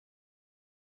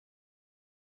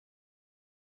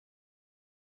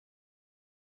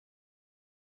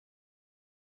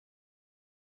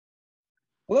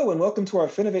Hello and welcome to our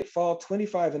FinovateFall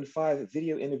 25 and 5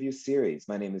 video interview series.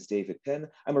 My name is David Penn.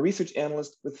 I'm a research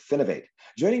analyst with Finovate.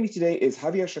 Joining me today is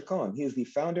Javier Chacon. He is the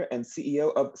founder and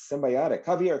CEO of Symbiotic.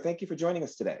 Javier, thank you for joining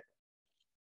us today.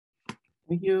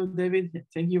 Thank you, David.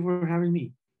 Thank you for having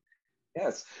me.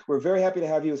 Yes, we're very happy to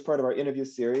have you as part of our interview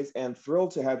series and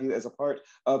thrilled to have you as a part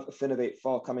of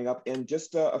FinovateFall coming up in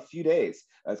just a few days.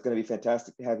 It's going to be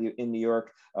fantastic to have you in New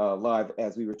York live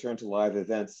as we return to live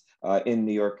events in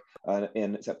New York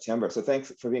in September. So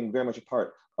thanks for being very much a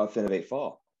part of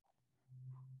FinovateFall.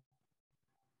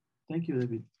 Thank you,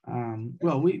 David.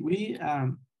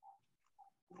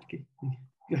 Okay.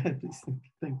 Go ahead, please.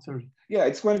 Thanks, sorry. Yeah, I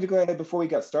just wanted to go ahead before we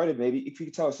got started, maybe if you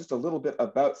could tell us just a little bit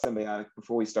about Symbiotic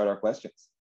before we start our questions.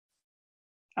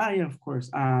 Yeah, of course.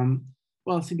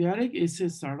 Well, Symbiotic is a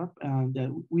startup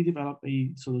that we developed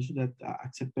a solution that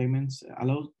accept payments,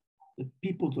 allows the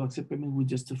people to accept payment with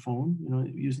just a phone,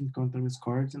 using contactless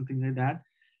cards and things like that.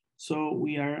 So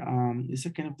we are, it's a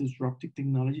kind of disruptive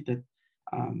technology that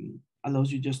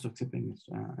allows you just to accept payments.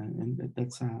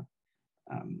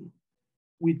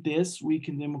 With this, we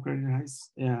can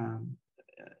democratize and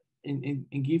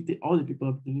give all the people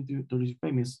opportunity to receive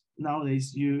payments.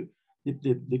 Nowadays,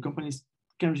 the companies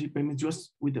can receive payments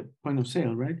just with the point of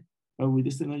sale, right? But with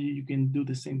this technology, you can do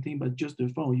the same thing, but just the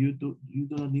phone. You do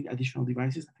not need additional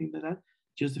devices, things like that.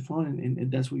 Just the phone,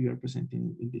 and that's what you are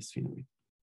presenting in this Finovate.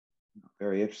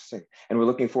 Very interesting. And we're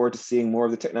looking forward to seeing more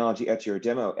of the technology at your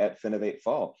demo at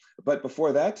FinovateFall. But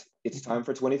before that, it's time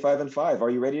for 25 and 5.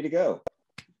 Are you ready to go?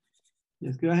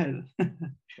 Yes, go ahead.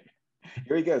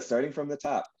 Here we go, starting from the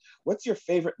top. What's your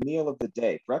favorite meal of the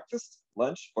day? Breakfast,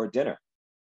 lunch, or dinner?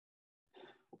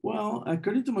 Well,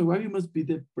 according to my wife, it must be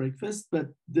the breakfast, but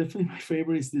definitely my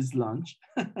favorite is this lunch.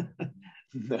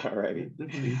 All righty.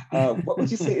 Definitely. What would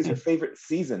you say is your favorite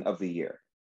season of the year?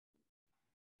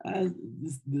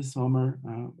 This summer,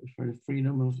 for the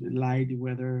freedom of light, the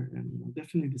weather, and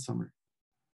definitely the summer.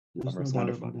 There's no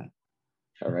doubt about that.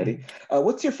 All righty.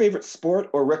 What's your favorite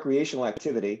sport or recreational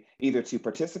activity, either to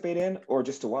participate in or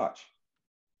just to watch?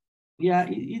 Yeah,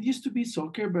 it used to be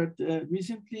soccer, but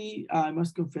recently I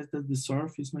must confess that the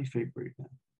surf is my favorite.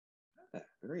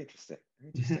 Very interesting.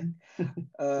 Very interesting.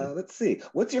 Let's see.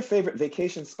 What's your favorite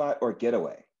vacation spot or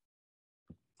getaway?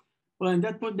 Well, in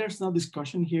that point, there's no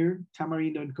discussion here.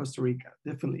 Tamarindo in Costa Rica,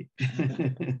 definitely.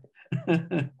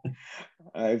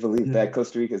 I believe that.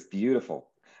 Costa Rica is beautiful.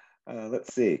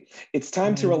 Let's see. It's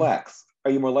time to relax.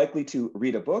 Are you more likely to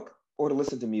read a book or to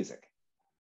listen to music?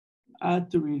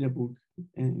 To read a book.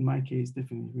 In my case,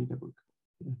 definitely read a book.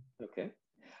 Yeah. Okay.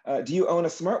 Do you own a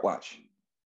smartwatch?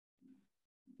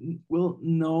 Well,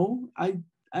 no, I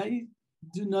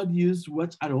do not use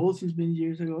watch at all since many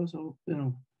years ago. So,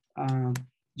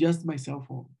 just my cell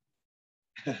phone.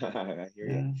 I hear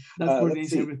you. That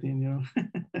coordinates everything,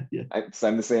 Yeah.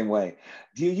 I'm the same way.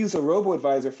 Do you use a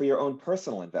robo-advisor for your own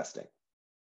personal investing?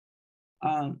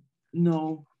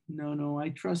 No. I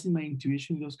trust in my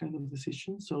intuition in those kind of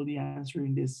decisions. So the answer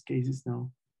in this case is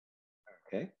no.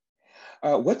 Okay.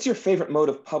 What's your favorite mode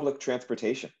of public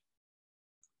transportation?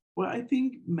 Well, I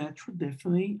think metro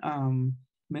definitely.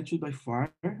 Metro by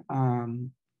far.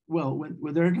 Well,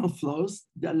 when there are no flows,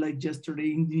 that like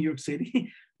yesterday in New York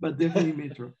City, but definitely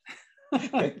metro.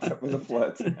 Except for the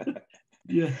floods.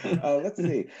 Yeah. Let's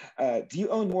see. Do you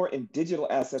own more in digital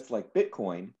assets like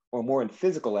Bitcoin or more in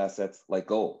physical assets like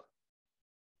gold?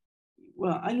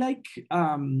 Well, I like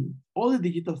all the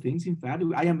digital things. In fact,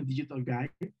 I am a digital guy.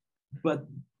 But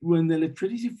when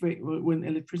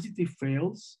electricity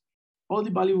fails, all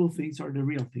the valuable things are the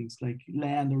real things, like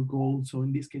land or gold. So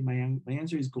in this case, my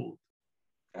answer is gold.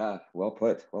 Well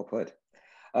put. Well put.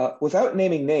 Without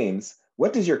naming names,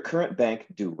 what does your current bank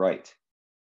do right?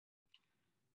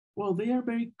 Well, they are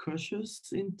very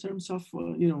cautious in terms of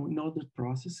in all the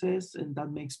processes, and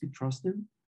that makes me trust them.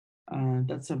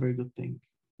 That's a very good thing.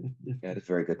 Yeah, it's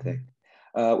a very good thing.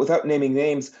 Without naming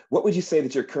names, what would you say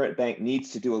that your current bank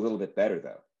needs to do a little bit better,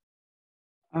 though?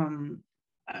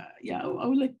 Yeah, I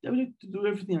would like to do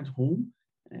everything at home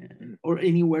or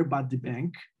anywhere but the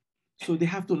bank. So they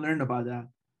have to learn about that.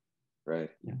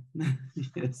 Right. Yeah.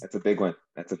 Yes. That's a big one.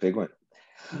 That's a big one.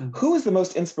 Yeah. Who is the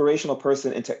most inspirational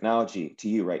person in technology to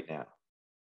you right now?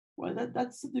 Well,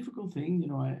 that's a difficult thing.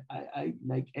 I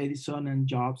like Edison and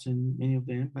Jobs and many of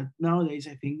them, but nowadays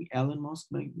I think Elon Musk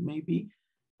maybe,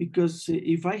 because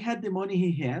if I had the money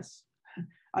he has,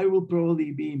 I will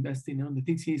probably be investing on the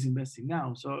things he's investing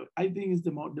now. So I think it's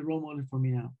the role model for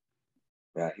me now.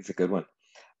 Yeah, he's a good one.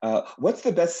 What's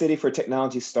the best city for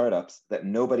technology startups that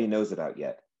nobody knows about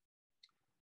yet?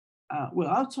 Well,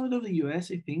 outside of the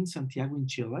US, I think Santiago in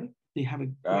Chile, they have a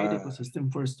great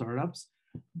ecosystem for startups.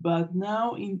 But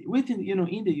now in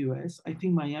the US, I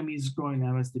think Miami is growing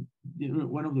now as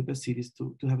one of the best cities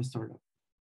to have a startup.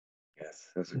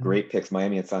 Yes, those are Yeah. great picks.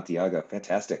 Miami and Santiago.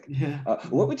 Fantastic. Yeah.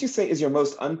 What would you say is your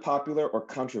most unpopular or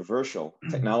controversial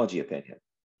technology opinion?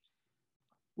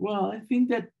 Well, I think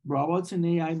that robots and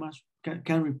AI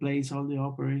can replace all the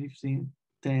operative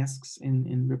tasks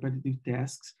and repetitive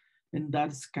tasks, and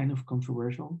that's kind of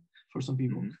controversial for some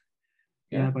people. Mhm.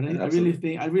 Yeah, Yeah, but yeah,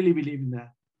 I really believe in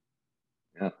that.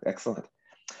 Yeah, excellent.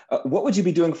 What would you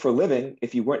be doing for a living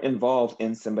if you weren't involved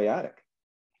in Symbiotic?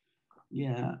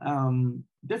 Yeah,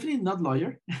 definitely not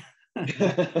lawyer,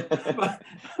 but,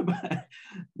 but,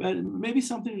 but maybe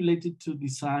something related to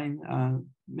design,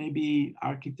 maybe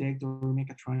architect or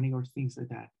mechatronic or things like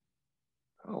that.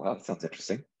 Oh, wow, that sounds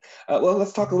interesting. Well,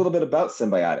 let's talk a little bit about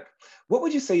Symbiotic. What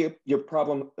would you say your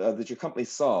problem that your company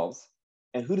solves,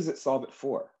 and who does it solve it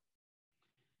for?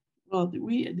 Well,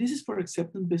 this is for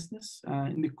acceptance business.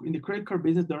 In the credit card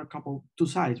business, there are two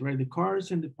sides, right? The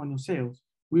cards and the point of sales.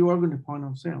 We work on the point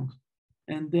of sales,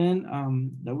 and then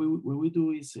what we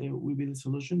do is we build a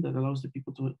solution that allows the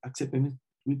people to accept payments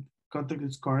with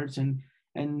contactless cards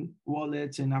and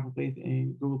wallets and Apple Pay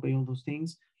and Google Pay, all those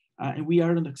things. And we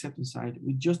are on the acceptance side.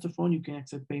 With just a phone, you can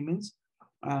accept payments.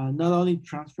 Not only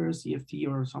transfers, EFT,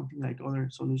 or something like other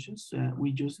solutions.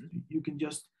 You can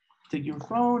just take your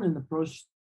phone and approach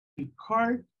the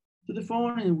card to the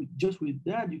phone, and just with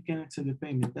that, you can accept the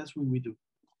payment. That's what we do.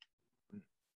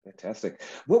 Fantastic.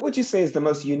 What would you say is the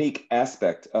most unique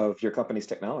aspect of your company's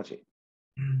technology?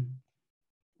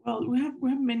 Well, we have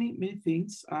many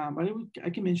things, but I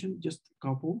can mention just a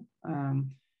couple.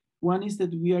 One is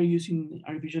that we are using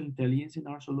artificial intelligence in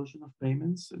our solution of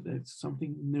payments. That's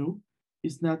something new.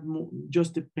 It's not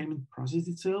just the payment process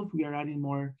itself. We are adding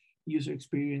more user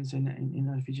experience and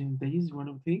artificial intelligence is one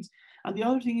of the things. And the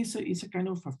other thing is a kind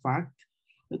of a fact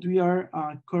that we are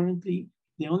currently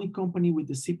the only company with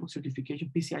the CPOC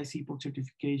certification, PCI CPOC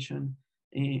certification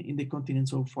in the continent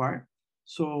so far.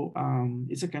 So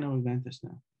it's a kind of advantage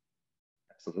now.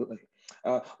 Absolutely.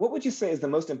 What would you say is the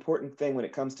most important thing when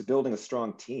it comes to building a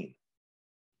strong team?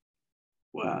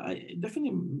 Well,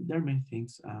 definitely there are many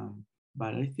things,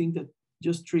 but I think that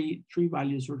just three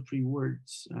values or three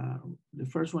words. The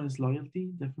first one is loyalty,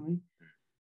 definitely,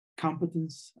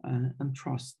 competence, and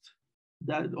trust.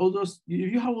 That all those,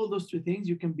 if you have all those three things,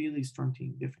 you can build a strong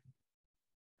team. Definitely.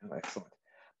 Oh, excellent.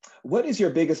 What is your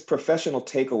biggest professional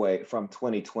takeaway from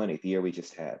 2020, the year we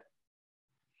just had?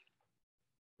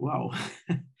 Wow.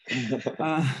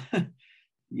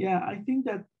 Yeah, I think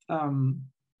that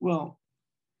well,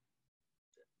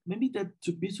 maybe that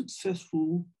to be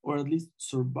successful or at least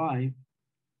survive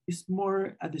is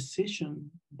more a decision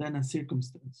than a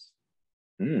circumstance.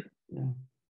 Mm. Yeah.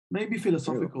 Maybe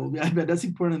philosophical, yeah, but that's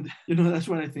important. That's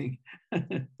what I think.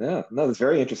 Yeah, no, that's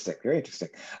very interesting. Very interesting.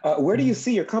 Where do you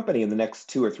see your company in the next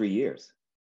 2 or 3 years?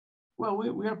 Well,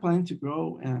 we are planning to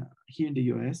grow here in the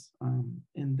US, and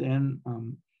then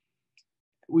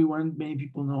we want many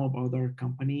people know about our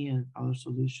company and our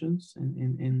solutions,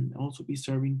 and also be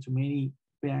serving to many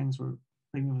banks or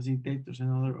payment facilitators and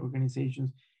other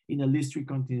organizations in at least 3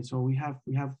 continents. So we have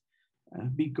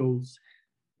big goals.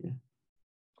 Yeah.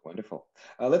 Wonderful.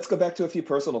 Let's go back to a few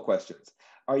personal questions.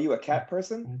 Are you a cat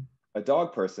person, a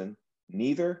dog person,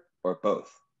 neither, or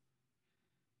both?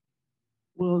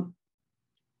 Well,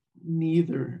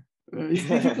 neither. It's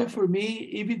difficult for me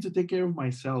even to take care of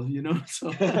myself,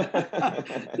 so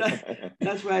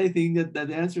that's why I think that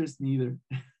the answer is neither.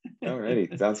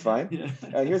 Alrighty, sounds fine.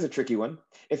 Yeah. Here's a tricky one.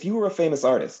 If you were a famous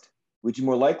artist, would you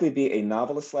more likely be a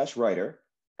novelist slash writer,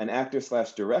 an actor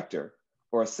slash director,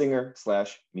 or a singer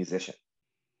slash musician?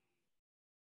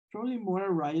 Probably more a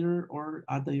writer or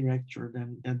a director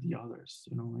than the others.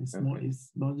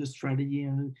 It's not the strategy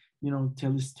and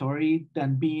tell the story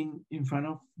than being in front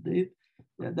of it.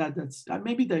 That's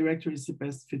maybe director is the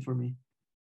best fit for me.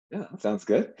 Yeah, sounds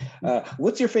good.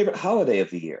 What's your favorite holiday of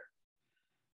the year?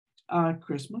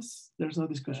 Christmas. There's no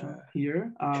discussion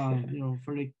here.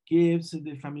 For the gifts,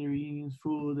 the family reunions,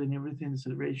 food, and everything, the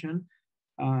celebration.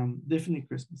 Definitely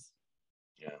Christmas.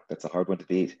 Yeah, that's a hard one to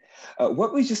beat.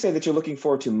 What would you say that you're looking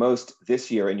forward to most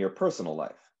this year in your personal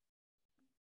life?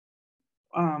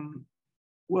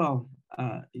 Well,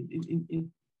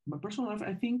 in my personal life,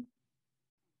 I think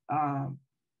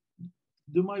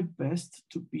do my best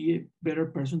to be a better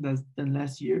person than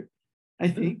last year. I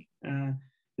think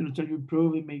try to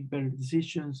improve and make better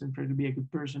decisions and try to be a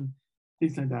good person,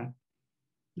 things like that.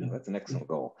 Yeah, that's an excellent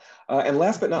goal. And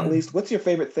last but not least, what's your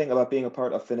favorite thing about being a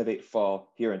part of FinovateFall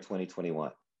here in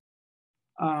 2021?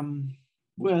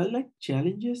 Well, I like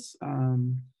challenges.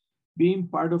 Being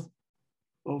part of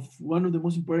of one of the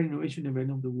most important innovation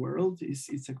event of the world.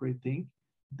 It's a great thing,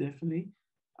 definitely.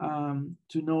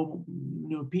 To know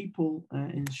people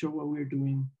and show what we're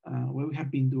doing, what we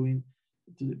have been doing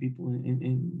to the people,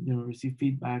 and receive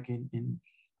feedback and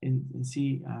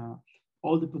see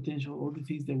all the potential, all the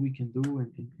things that we can do,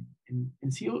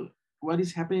 and see what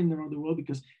is happening around the world,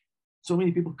 because so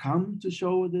many people come to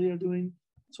show what they are doing.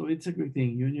 So it's a great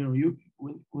thing. You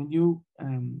when you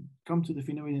come to the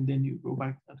Finovate and then you go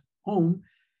back at home,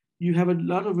 you have a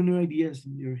lot of new ideas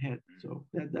in your head. So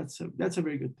that's a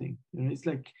very good thing. It's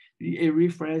like a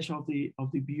refresh of the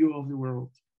view of the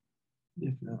world.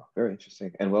 Definitely. Oh, very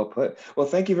interesting and well put. Well,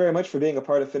 thank you very much for being a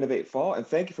part of FinovateFall, and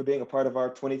thank you for being a part of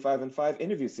our 25 and 5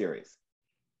 interview series.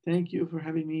 Thank you for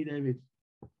having me, David.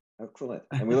 Excellent.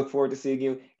 And we look forward to seeing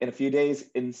you in a few days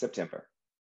in September.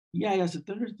 Yeah,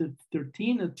 September the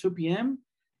 13th at 2 p.m.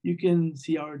 You can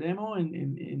see our demo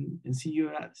and see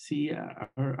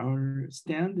our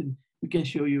stand, and we can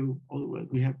show you all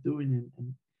what we have doing,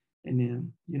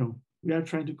 and we are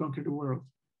trying to conquer the world,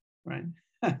 right?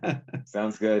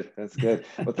 Sounds good. That's good.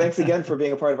 Well, thanks again for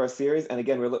being a part of our series. And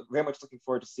again, we're very much looking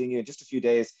forward to seeing you in just a few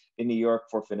days in New York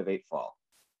for FinovateFall.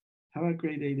 Have a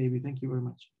great day, David. Thank you very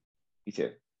much. You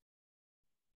too.